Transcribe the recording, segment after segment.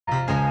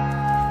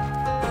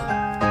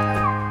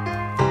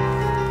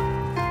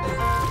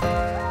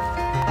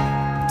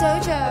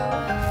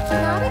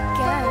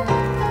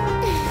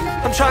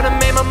I'm tryna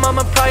make my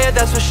mama proud, yeah,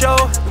 that's for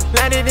sure.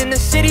 Landed in the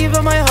city,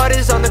 but my heart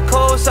is on the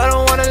coast. I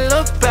don't wanna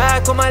look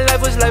back what my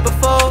life was like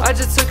before. I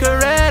just took a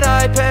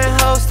red-eye,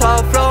 penthouse,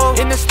 top floor.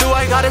 In the stew,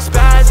 I got a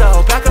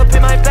spazzo. Back up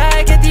in my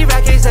bag, get the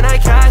rackets and I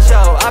cash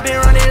out. I've been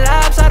running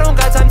laps, I don't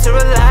got time to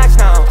relax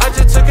now. I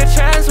just took a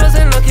chance,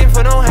 wasn't looking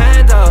for no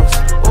handouts.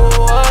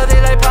 Oh,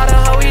 they like proud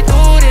of how we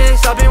do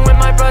this. I've been with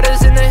my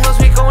brothers in the hills,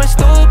 we going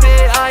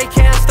stupid. I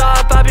can't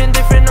stop, I've been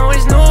different,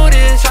 always knew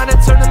this. Tryna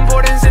turn them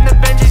Bordens into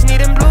Benjis,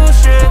 needing blue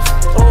strips.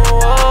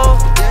 Oh,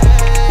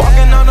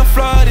 walking on the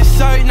floor of this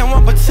site, no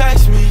one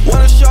protects me.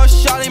 Wanna show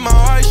shawty my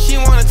heart, she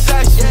wanna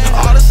text me.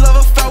 All this love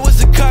I felt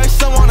was a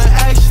curse, I wanna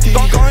XD.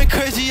 Going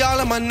crazy, all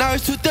of my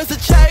nerves, who does to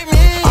check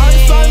me? All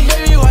this fun,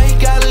 baby, why you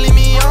gotta leave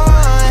me on?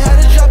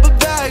 Had to drop a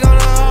bag on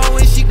her hoe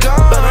when she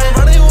gone. But I'm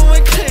running with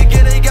my click,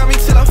 and they got me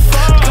till I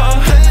fall.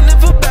 Complaining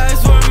if a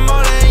bag's worth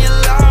more than your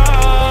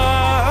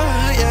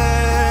love.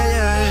 Yeah,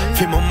 yeah.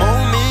 Feel my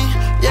moment,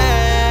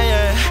 yeah,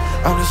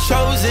 yeah. I'm the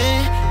chosen,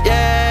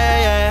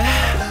 yeah,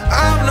 yeah.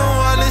 I'm the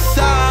one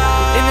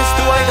inside. in the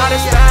stew, I got a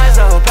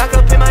spazzo. Back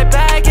up in my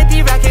bag, get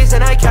the rackets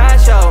and I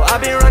cash out.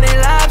 I've been running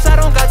laps, I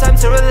don't got time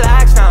to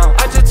relax now.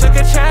 I just took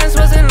a chance,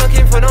 wasn't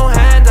looking for no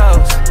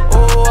handouts.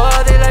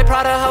 Oh, they like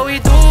proud of how we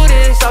do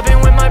this. I've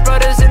been with my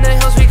brothers in the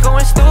hills, we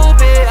going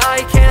stupid.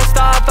 I can't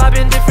stop, I've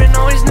been different,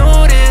 always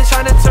knew this.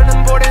 Tryna turn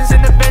them Bordens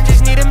into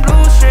Benjis, needing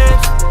blue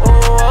strips.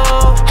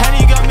 Oh,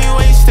 Henny got me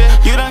wasted.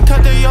 You done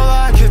cut the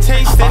Yola, I can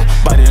taste it.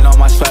 Biting on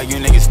my swag, you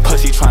niggas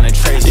pussy tryna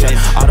trace it.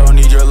 I don't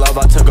need your love,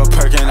 I took a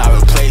perk and I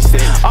replaced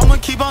it. I'ma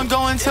keep on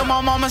going till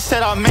my mama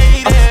said I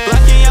made it.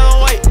 Black and yellow,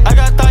 white, I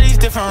got these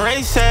different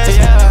races.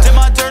 Did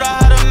my dirt,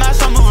 I had a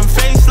mask, I'm moving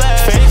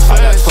faceless. I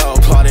got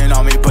 12 plotting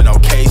on me, but no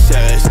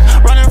cases.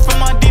 Running from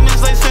my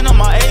demons, lacing on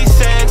my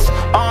A6.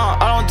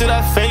 I don't do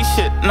that fake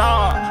shit,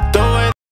 nah.